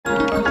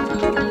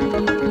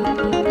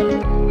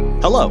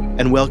Hello,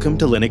 and welcome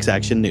to Linux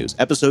Action News,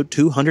 episode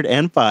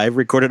 205,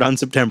 recorded on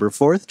September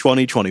 4th,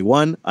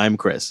 2021. I'm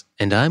Chris.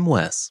 And I'm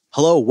Wes.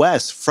 Hello,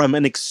 Wes, from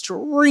an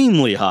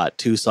extremely hot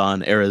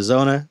Tucson,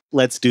 Arizona.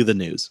 Let's do the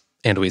news.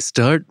 And we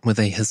start with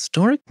a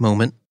historic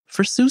moment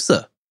for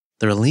SUSE,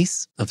 the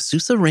release of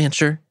SUSE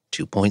Rancher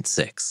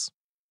 2.6.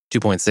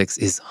 2.6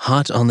 is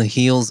hot on the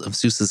heels of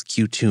SUSE's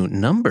Q2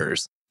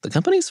 numbers, the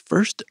company's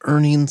first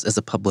earnings as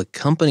a public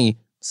company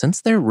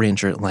since their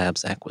Rancher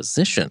Labs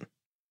acquisition.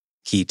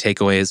 Key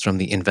takeaways from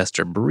the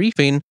investor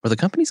briefing were the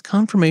company's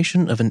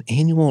confirmation of an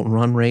annual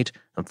run rate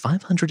of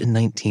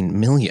 $519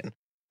 million,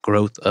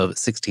 growth of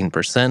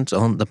 16%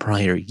 on the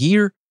prior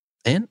year,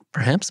 and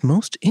perhaps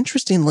most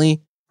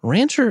interestingly,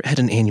 Rancher had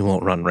an annual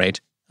run rate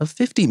of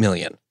 $50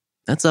 million.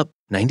 That's up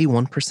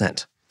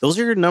 91%. Those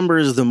are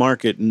numbers the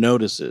market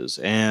notices,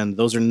 and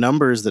those are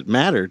numbers that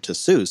matter to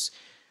SUSE.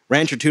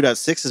 Rancher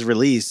 2.6's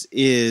release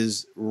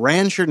is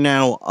Rancher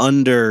now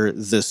under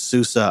the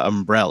SUSE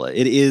umbrella.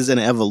 It is an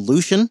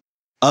evolution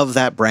of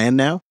that brand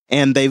now,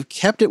 and they've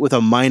kept it with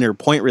a minor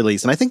point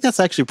release. And I think that's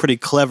actually pretty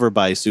clever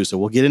by SUSE.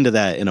 We'll get into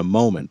that in a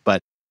moment.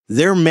 But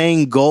their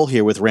main goal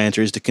here with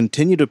Rancher is to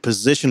continue to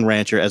position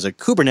Rancher as a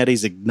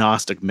Kubernetes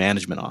agnostic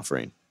management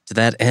offering. To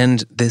that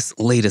end, this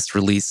latest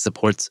release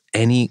supports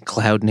any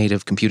Cloud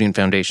Native Computing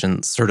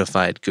Foundation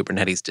certified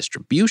Kubernetes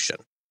distribution.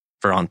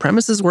 For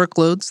on-premises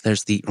workloads,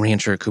 there's the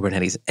Rancher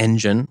Kubernetes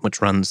engine,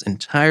 which runs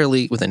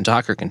entirely within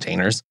Docker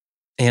containers.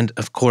 And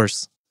of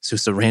course,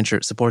 SUSE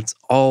Rancher supports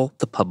all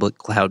the public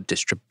cloud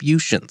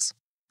distributions,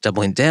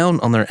 doubling down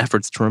on their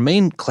efforts to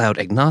remain cloud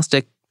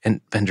agnostic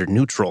and vendor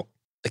neutral,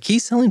 a key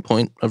selling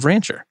point of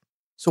Rancher.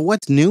 So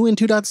what's new in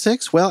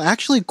 2.6? Well,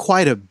 actually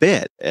quite a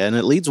bit, and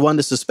it leads one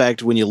to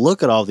suspect when you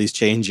look at all these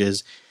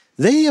changes,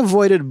 they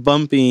avoided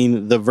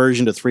bumping the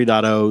version to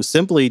 3.0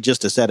 simply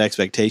just to set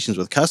expectations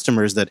with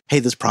customers that, hey,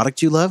 this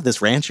product you love,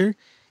 this Rancher,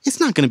 it's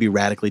not going to be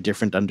radically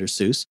different under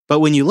SUSE.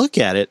 But when you look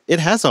at it, it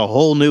has a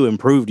whole new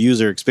improved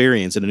user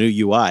experience and a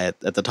new UI at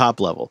the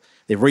top level.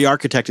 They've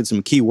re-architected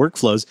some key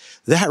workflows.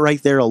 That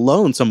right there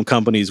alone, some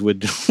companies would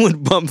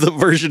bump the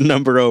version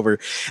number over.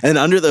 And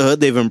under the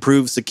hood, they've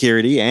improved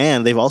security,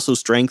 and they've also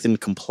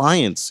strengthened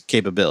compliance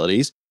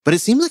capabilities. But it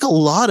seems like a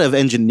lot of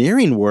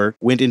engineering work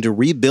went into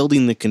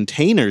rebuilding the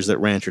containers that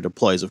Rancher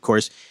deploys. Of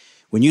course,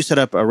 when you set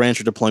up a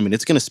Rancher deployment,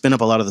 it's going to spin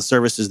up a lot of the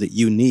services that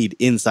you need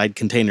inside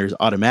containers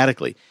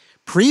automatically.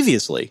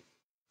 Previously,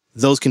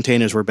 those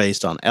containers were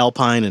based on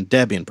Alpine and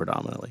Debian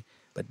predominantly.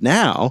 But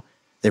now,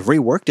 they've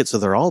reworked it so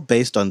they're all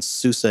based on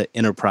SUSE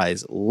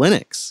Enterprise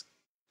Linux.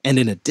 And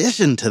in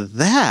addition to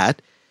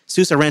that,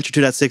 SUSE Rancher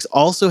 2.6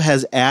 also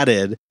has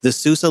added the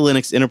SUSE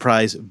Linux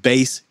Enterprise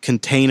base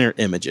container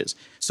images.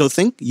 So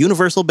think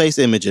universal base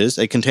images,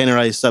 a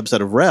containerized subset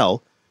of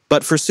RHEL,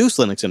 but for SUSE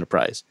Linux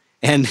Enterprise.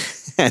 And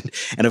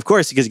of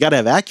course, because you got to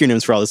have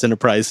acronyms for all this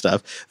enterprise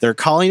stuff, they're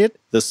calling it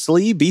the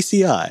SLE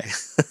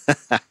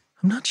BCI.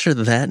 I'm not sure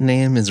that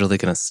name is really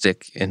going to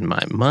stick in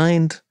my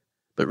mind,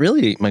 but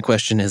really my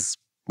question is,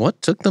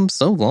 what took them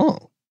so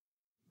long?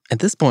 At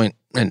this point,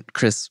 and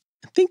Chris,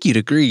 I think you'd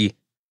agree,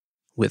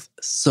 with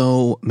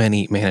so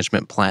many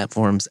management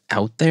platforms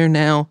out there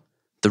now,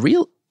 the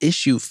real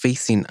issue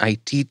facing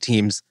IT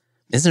teams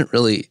isn't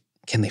really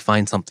can they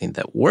find something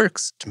that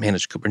works to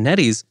manage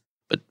Kubernetes,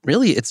 but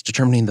really it's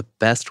determining the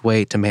best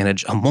way to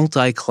manage a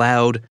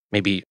multi-cloud,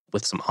 maybe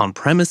with some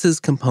on-premises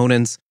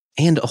components,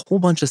 and a whole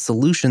bunch of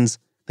solutions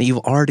that you've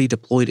already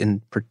deployed in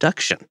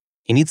production.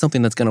 You need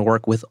something that's going to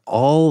work with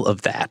all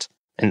of that.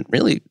 And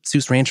really,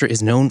 SUSE Rancher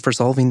is known for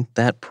solving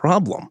that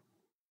problem.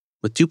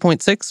 With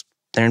 2.6,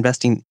 they're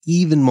investing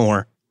even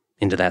more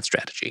into that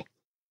strategy.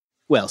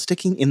 Well,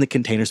 sticking in the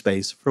container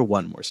space for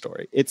one more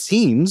story. It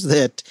seems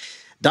that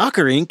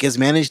Docker Inc. has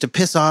managed to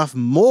piss off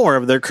more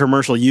of their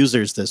commercial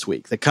users this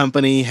week. The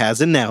company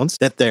has announced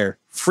that their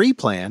free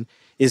plan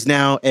is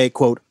now a,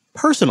 quote,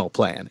 personal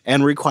plan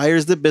and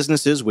requires that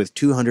businesses with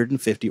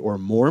 250 or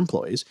more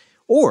employees,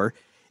 or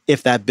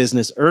if that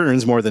business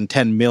earns more than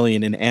 $10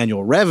 million in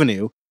annual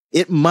revenue,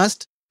 it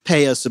must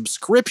pay a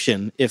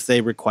subscription if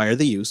they require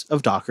the use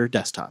of Docker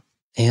Desktop.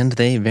 And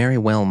they very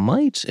well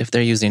might if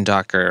they're using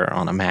Docker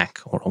on a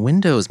Mac or a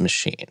Windows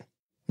machine.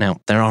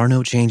 Now, there are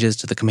no changes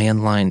to the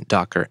command line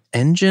Docker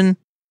engine,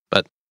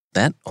 but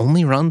that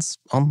only runs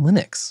on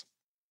Linux.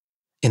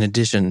 In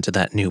addition to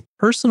that new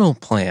personal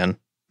plan,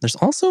 there's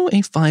also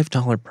a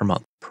 $5 per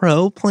month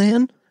Pro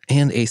plan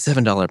and a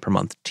 $7 per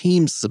month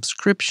Teams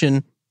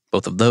subscription.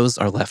 Both of those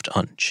are left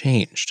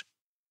unchanged.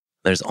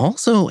 There's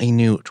also a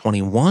new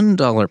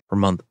 $21 per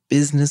month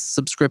business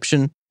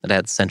subscription that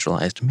adds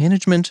centralized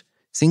management,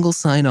 single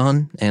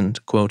sign-on,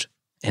 and, quote,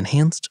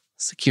 enhanced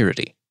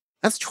security.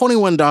 That's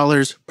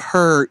 $21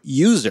 per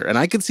user, and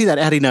I could see that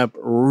adding up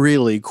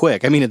really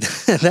quick. I mean, at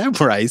that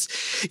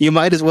price, you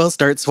might as well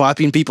start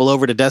swapping people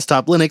over to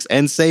desktop Linux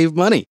and save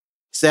money.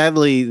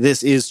 Sadly,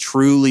 this is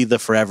truly the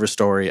forever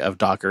story of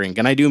Docker Inc.,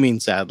 and I do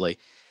mean sadly.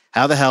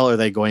 How the hell are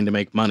they going to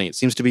make money? It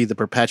seems to be the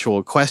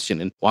perpetual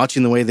question, and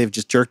watching the way they've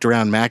just jerked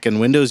around Mac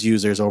and Windows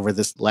users over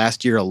this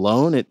last year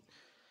alone, it's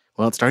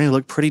starting to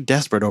look pretty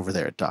desperate over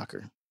there at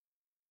Docker.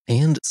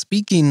 And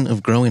speaking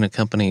of growing a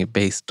company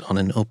based on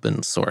an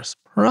open source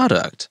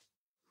product,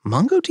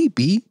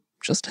 MongoDB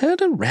just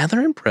had a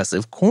rather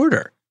impressive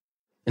quarter.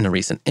 In a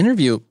recent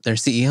interview, their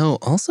CEO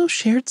also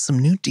shared some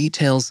new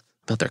details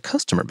about their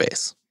customer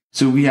base.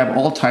 So we have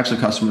all types of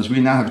customers. We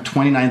now have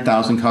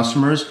 29,000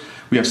 customers.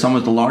 We have some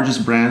of the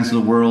largest brands in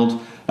the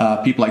world,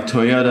 people like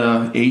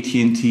Toyota,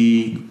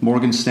 AT&T,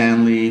 Morgan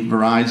Stanley,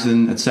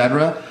 Verizon,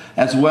 etc.,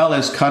 as well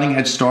as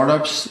cutting-edge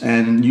startups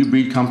and new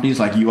breed companies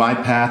like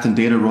UiPath and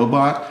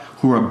DataRobot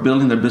who are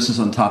building their business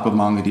on top of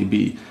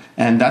MongoDB.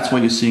 And that's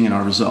what you're seeing in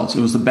our results.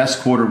 It was the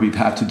best quarter we've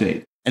had to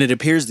date. And it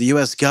appears the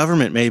U.S.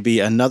 government may be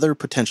another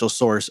potential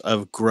source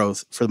of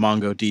growth for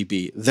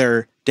MongoDB.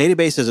 Their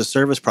database as a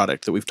service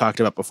product that we've talked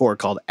about before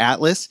called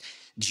Atlas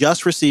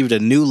just received a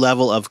new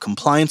level of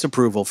compliance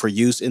approval for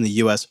use in the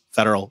U.S.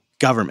 federal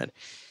government.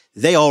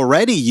 They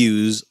already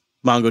use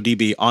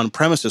MongoDB on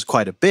premises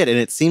quite a bit, and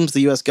it seems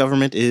the U.S.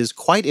 government is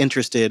quite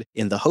interested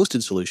in the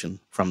hosted solution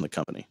from the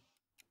company.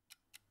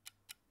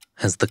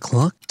 As the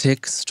clock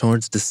ticks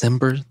towards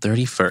December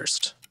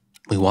 31st,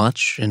 we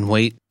watch and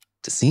wait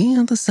to see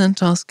how the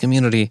CentOS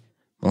community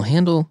will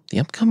handle the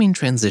upcoming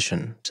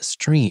transition to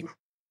Stream.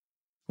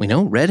 We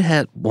know Red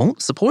Hat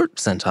won't support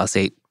CentOS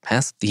 8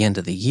 past the end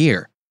of the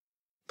year,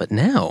 but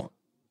now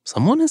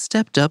someone has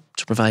stepped up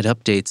to provide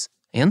updates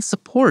and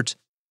support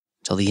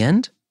till the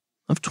end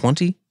of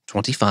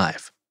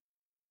 2025.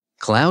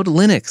 Cloud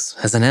Linux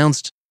has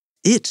announced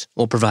it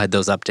will provide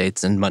those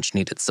updates and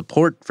much-needed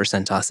support for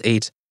CentOS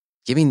 8,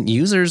 giving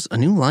users a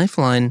new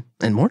lifeline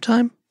and more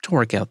time to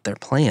work out their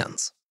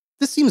plans.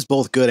 This seems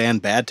both good and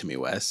bad to me,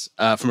 Wes.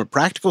 From a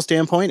practical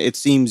standpoint, it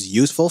seems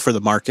useful for the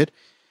market.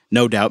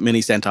 No doubt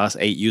many CentOS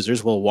 8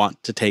 users will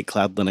want to take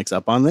Cloud Linux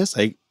up on this.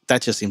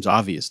 That just seems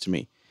obvious to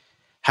me.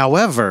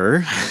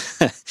 However,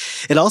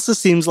 it also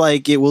seems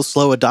like it will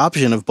slow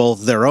adoption of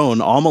both their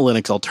own Alma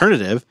Linux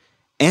alternative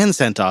and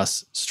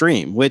CentOS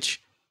Stream,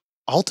 which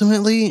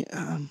ultimately,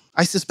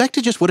 I suspect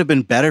it just would have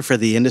been better for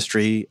the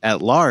industry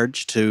at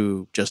large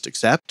to just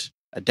accept,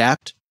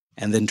 adapt,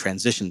 and then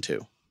transition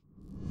to.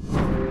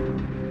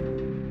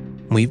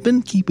 We've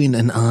been keeping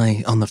an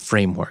eye on the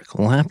Framework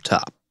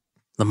laptop,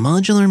 the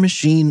modular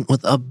machine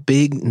with a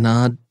big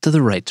nod to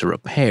the right to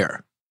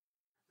repair.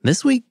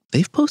 This week,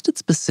 they've posted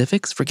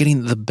specifics for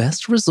getting the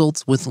best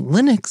results with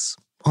Linux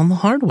on the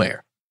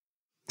hardware.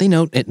 They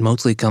note it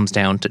mostly comes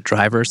down to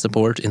driver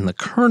support in the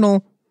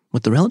kernel,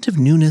 with the relative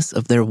newness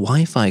of their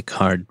Wi-Fi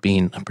card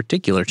being a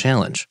particular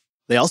challenge.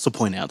 They also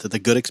point out that the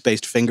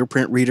Goodix-based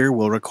fingerprint reader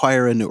will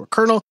require a newer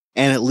kernel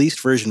and at least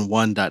version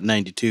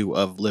 1.92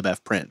 of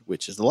libfprint,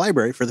 which is the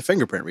library for the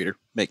fingerprint reader.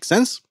 Makes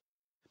sense?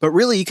 But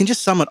really, you can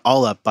just sum it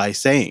all up by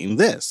saying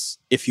this.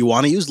 If you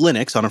want to use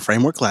Linux on a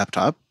Framework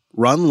laptop,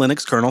 run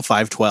Linux kernel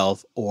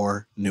 5.12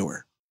 or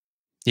newer.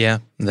 Yeah,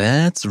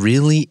 that's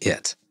really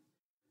it.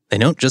 They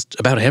note just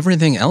about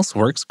everything else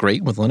works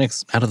great with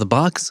Linux out of the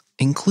box,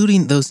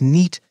 including those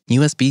neat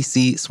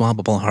USB-C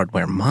swappable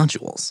hardware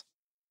modules.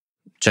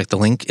 Check the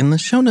link in the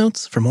show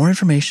notes for more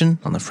information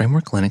on the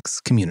Framework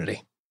Linux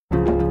community.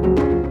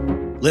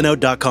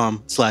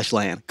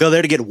 Linode.com/LAN. Go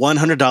there to get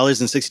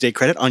 $100 in 60-day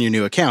credit on your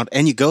new account,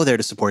 and you go there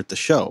to support the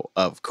show,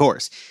 of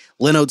course.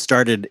 Linode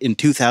started in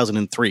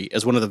 2003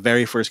 as one of the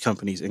very first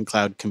companies in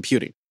cloud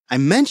computing. I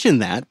mention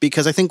that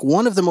because I think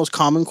one of the most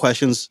common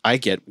questions I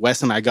get,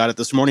 Wes and I got it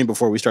this morning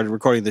before we started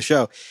recording the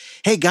show,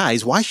 hey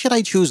guys, why should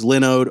I choose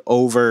Linode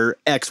over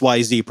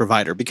XYZ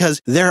provider?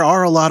 Because there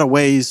are a lot of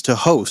ways to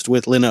host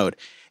with Linode.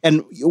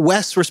 And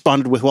Wes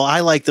responded with, well,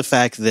 I like the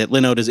fact that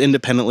Linode is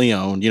independently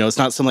owned. You know, it's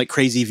not some like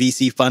crazy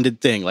VC funded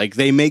thing. Like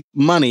they make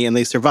money and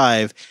they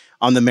survive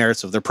on the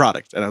merits of their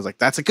product. And I was like,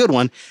 that's a good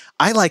one.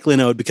 I like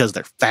Linode because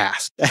they're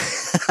fast.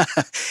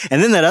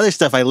 And then that other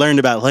stuff I learned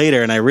about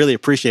later, and I really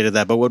appreciated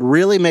that. But what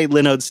really made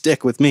Linode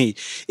stick with me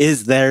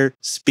is their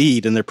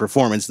speed and their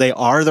performance. They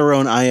are their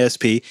own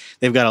ISP.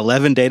 They've got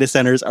 11 data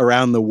centers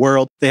around the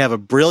world. They have a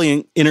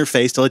brilliant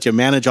interface to let you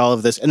manage all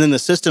of this. And then the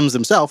systems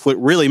themselves,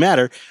 what really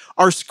matter,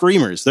 are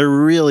screamers. They're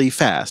really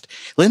fast.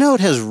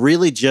 Linode has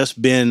really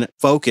just been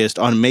focused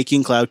on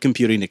making cloud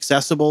computing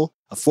accessible,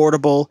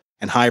 affordable,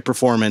 and high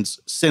performance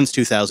since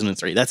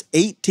 2003. That's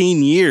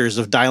 18 years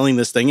of dialing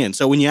this thing in.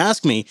 So when you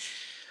ask me,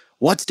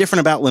 what's different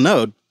about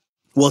Linode?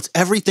 Well, it's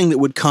everything that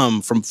would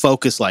come from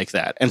focus like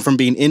that and from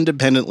being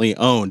independently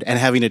owned and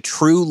having a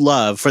true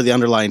love for the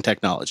underlying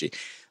technology.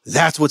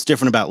 That's what's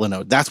different about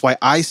Linode. That's why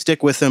I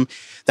stick with them.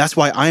 That's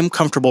why I'm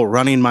comfortable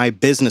running my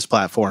business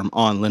platform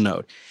on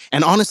Linode.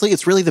 And honestly,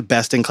 it's really the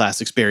best-in-class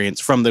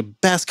experience, from the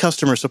best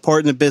customer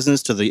support in the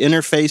business to the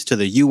interface to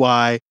the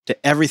UI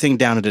to everything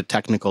down at a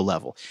technical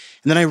level.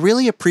 And then I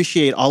really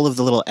appreciate all of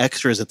the little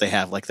extras that they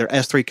have, like their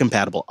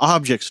S3-compatible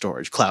object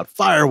storage, cloud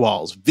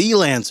firewalls,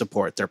 VLAN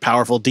support, their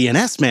powerful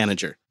DNS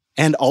manager,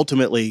 and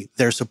ultimately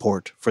their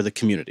support for the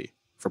community,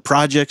 for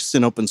projects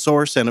in open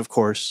source, and of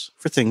course,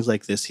 for things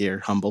like this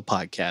here, humble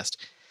podcast.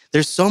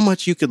 There's so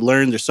much you could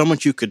learn. There's so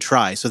much you could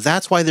try. So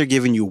that's why they're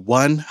giving you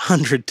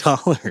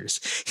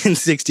 $100 in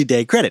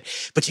 60-day credit.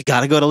 But you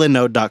got to go to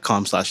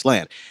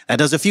linode.com/LAN. That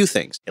does a few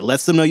things. It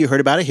lets them know you heard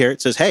about it here.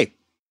 It says, hey,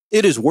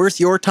 It is worth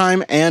your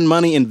time and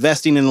money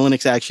investing in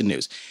Linux Action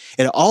News.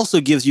 It also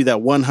gives you that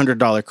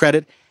 $100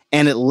 credit,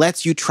 and it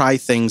lets you try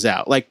things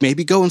out. Like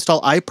maybe go install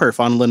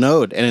iPerf on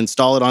Linode and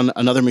install it on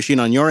another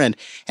machine on your end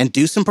and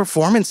do some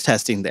performance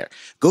testing there.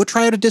 Go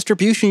try out a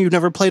distribution you've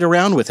never played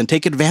around with and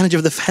take advantage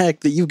of the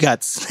fact that you've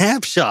got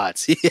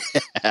snapshots.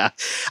 Yeah.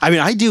 I mean,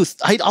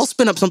 I'll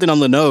spin up something on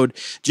Linode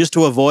just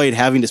to avoid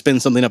having to spin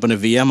something up in a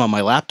VM on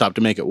my laptop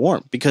to make it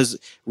warm, because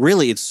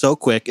really it's so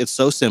quick, it's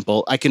so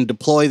simple. I can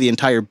deploy the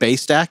entire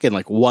base stack in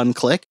like one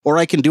click, or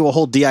I can do a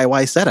whole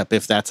DIY setup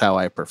if that's how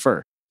I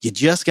prefer. You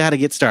just got to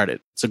get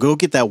started. So go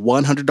get that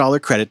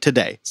 $100 credit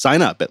today.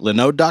 Sign up at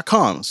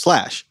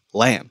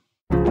linode.com/LAN.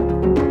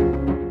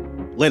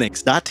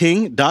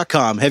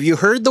 Linux.ting.com. Have you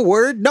heard the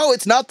word? No,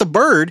 it's not the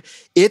bird.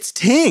 It's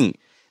Ting.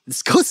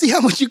 Let's go see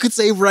how much you could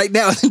save right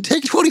now and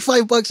take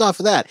 $25 off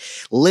of that.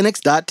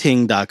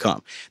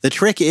 Linux.ting.com. The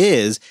trick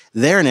is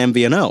they're an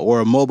MVNO, or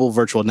a mobile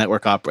virtual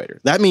network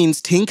operator. That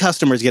means Ting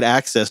customers get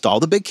access to all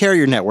the big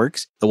carrier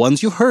networks, the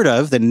ones you've heard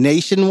of, the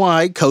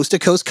nationwide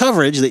coast-to-coast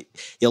coverage that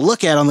you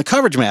look at on the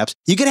coverage maps.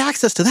 You get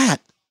access to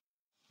that,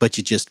 but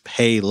you just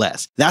pay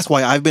less. That's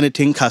why I've been a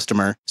Ting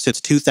customer since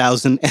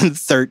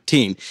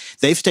 2013.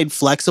 They've stayed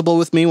flexible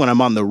with me when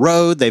I'm on the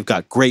road. They've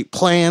got great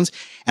plans,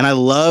 and I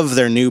love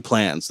their new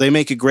plans. They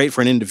make it great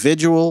for an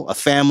individual, a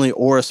family,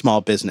 or a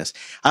small business.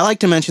 I like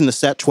to mention the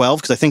Set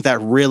 12 because I think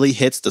that really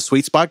hits the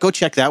sweet spot. Go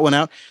check that one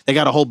out. They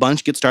got a whole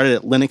bunch. Get started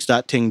at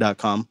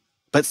linux.ting.com.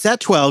 But Set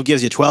 12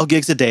 gives you 12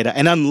 gigs of data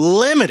and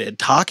unlimited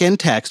talk and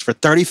text for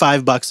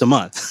 $35 a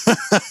month.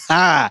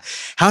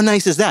 How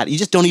nice is that? You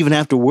just don't even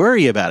have to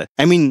worry about it.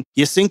 I mean,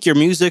 you sync your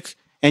music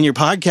and your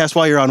podcast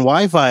while you're on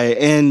Wi-Fi,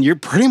 and you're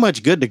pretty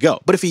much good to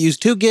go. But if you use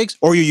 2 gigs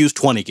or you use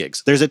 20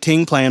 gigs, there's a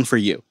Ting plan for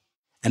you.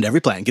 And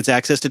every plan gets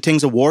access to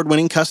Ting's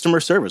award-winning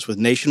customer service with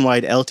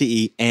nationwide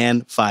LTE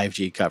and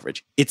 5G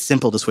coverage. It's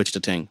simple to switch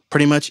to Ting.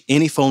 Pretty much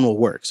any phone will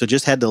work. So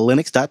just head to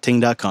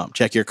linux.ting.com,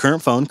 check your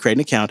current phone, create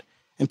an account,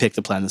 and pick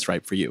the plan that's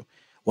right for you.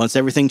 Once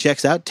everything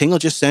checks out, Ting will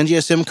just send you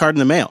a SIM card in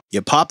the mail.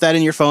 You pop that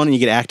in your phone and you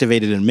get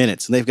activated in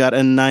minutes. And they've got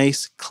a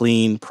nice,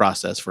 clean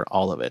process for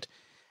all of it.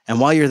 And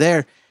while you're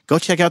there, go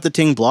check out the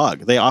Ting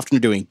blog. They often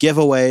are doing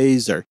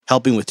giveaways or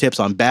helping with tips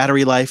on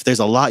battery life. There's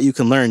a lot you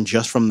can learn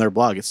just from their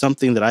blog. It's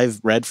something that I've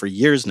read for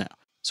years now.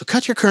 So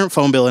cut your current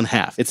phone bill in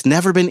half. It's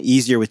never been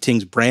easier with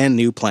Ting's brand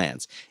new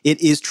plans. It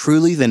is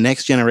truly the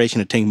next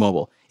generation of Ting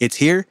Mobile. It's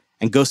here,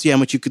 and go see how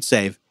much you could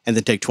save and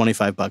then take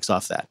 $25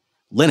 off that.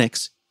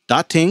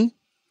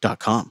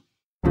 Linux.ting.com.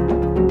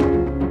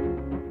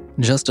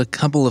 Just a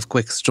couple of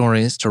quick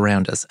stories to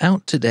round us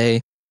out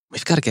today.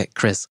 We've got to get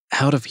Chris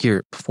out of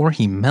here before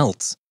he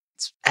melts.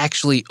 It's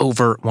actually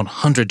over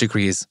 100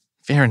 degrees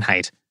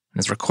Fahrenheit in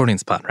his recording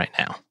spot right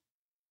now.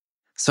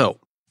 So,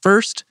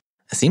 first,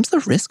 it seems the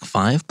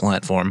RISC-V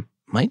platform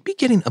might be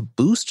getting a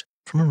boost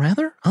from a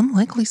rather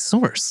unlikely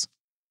source.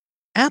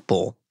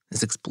 Apple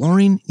is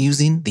exploring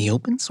using the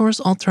open source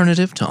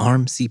alternative to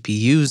ARM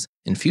CPUs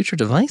in future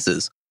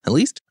devices, at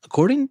least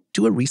according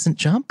to a recent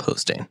job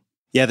posting.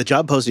 Yeah, the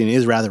job posting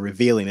is rather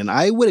revealing, and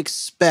I would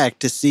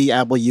expect to see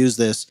Apple use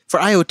this for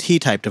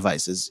IoT-type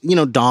devices,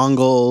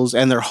 dongles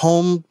and their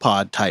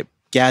HomePod-type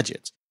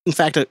gadgets. In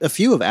fact, a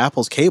few of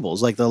Apple's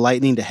cables, like the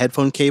Lightning to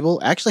headphone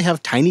cable, actually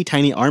have tiny,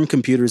 tiny ARM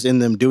computers in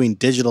them doing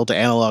digital to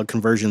analog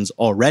conversions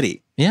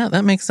already. Yeah,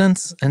 that makes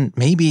sense, and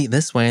maybe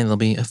this way there'll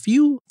be a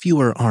few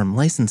fewer ARM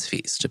license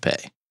fees to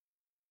pay.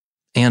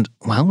 And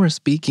while we're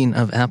speaking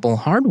of Apple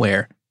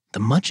hardware, the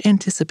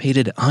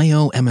much-anticipated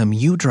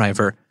IOMMU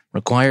driver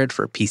required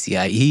for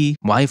PCIe,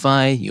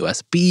 Wi-Fi,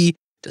 USB,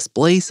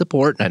 display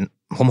support, and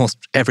almost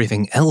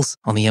everything else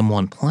on the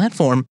M1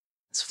 platform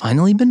has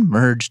finally been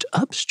merged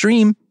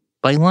upstream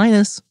by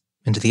Linus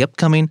into the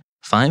upcoming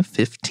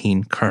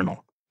 5.15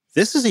 kernel.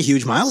 This is a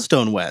huge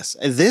milestone, Wes.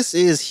 This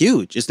is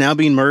huge. It's now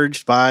being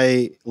merged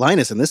by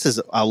Linus, and this is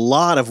a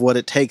lot of what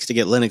it takes to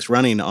get Linux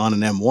running on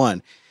an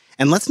M1.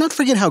 And let's not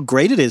forget how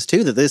great it is,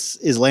 too, that this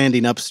is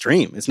landing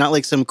upstream. It's not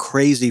like some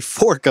crazy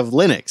fork of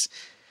Linux.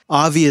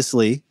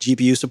 Obviously,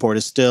 GPU support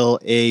is still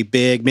a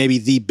big, maybe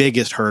the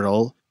biggest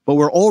hurdle, but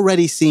we're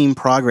already seeing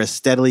progress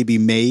steadily be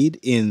made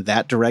in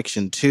that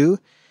direction, too.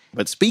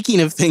 But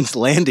speaking of things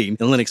landing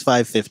in Linux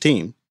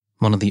 5.15,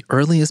 one of the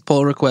earliest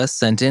pull requests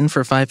sent in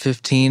for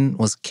 5.15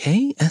 was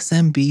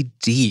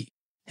KSMBD,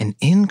 an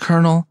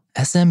in-kernel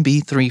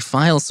SMB3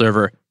 file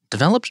server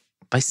developed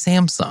by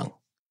Samsung.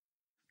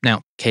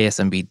 Now,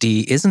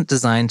 KSMBD isn't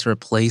designed to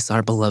replace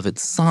our beloved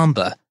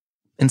Samba.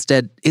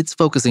 Instead, it's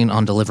focusing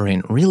on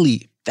delivering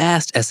really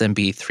fast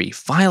SMB3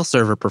 file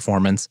server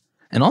performance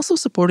and also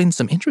supporting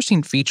some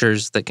interesting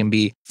features that can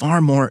be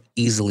far more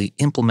easily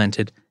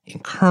implemented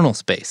in kernel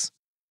space.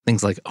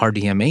 Things like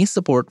RDMA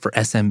support for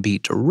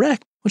SMB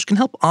Direct, which can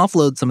help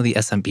offload some of the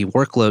SMB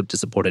workload to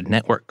supported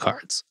network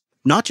cards.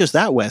 Not just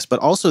that, Wes, but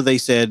also they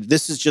said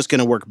this is just going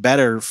to work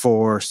better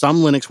for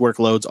some Linux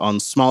workloads on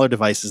smaller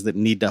devices that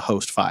need to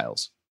host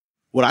files.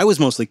 What I was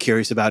mostly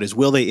curious about is,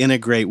 will they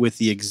integrate with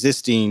the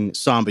existing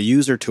Samba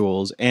user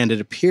tools? And it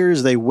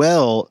appears they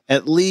will,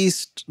 at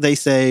least they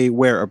say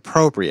where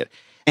appropriate.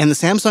 And the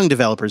Samsung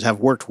developers have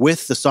worked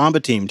with the Samba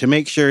team to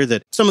make sure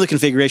that some of the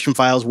configuration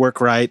files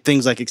work right,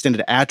 things like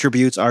extended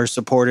attributes are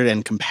supported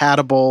and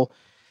compatible.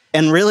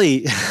 And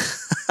really,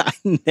 I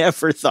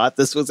never thought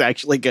this was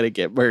actually going to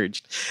get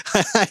merged.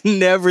 I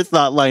never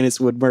thought Linus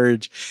would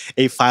merge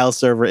a file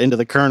server into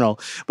the kernel.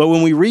 But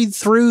when we read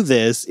through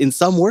this, in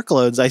some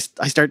workloads, I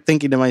start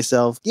thinking to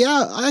myself,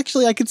 yeah,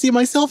 actually, I could see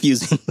myself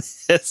using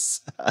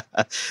this.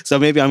 So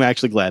maybe I'm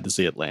actually glad to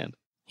see it land.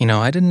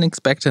 I didn't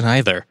expect it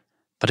either.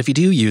 But if you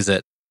do use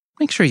it,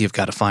 make sure you've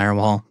got a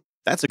firewall.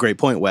 That's a great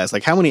point, Wes.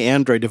 Like, how many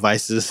Android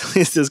devices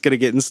is this going to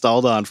get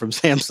installed on from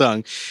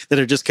Samsung that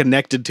are just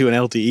connected to an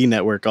LTE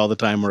network all the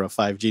time or a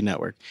 5G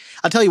network?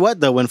 I'll tell you what,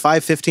 though, when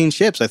 5.15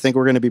 ships, I think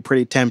we're going to be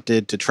pretty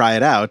tempted to try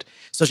it out.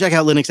 So check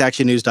out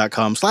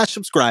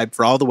linuxactionnews.com/subscribe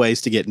for all the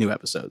ways to get new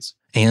episodes.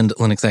 And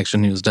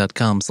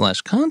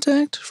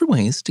linuxactionnews.com/contact for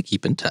ways to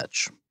keep in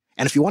touch.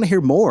 And if you want to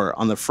hear more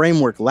on the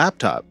Framework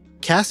laptop,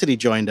 Cassidy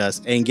joined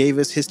us and gave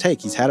us his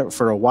take. He's had it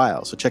for a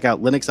while. So check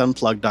out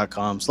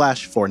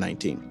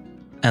linuxunplugged.com/419.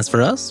 As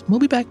for us, we'll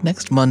be back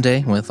next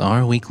Monday with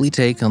our weekly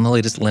take on the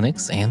latest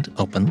Linux and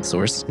open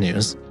source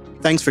news.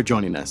 Thanks for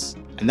joining us.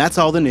 And that's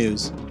all the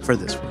news for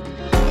this week.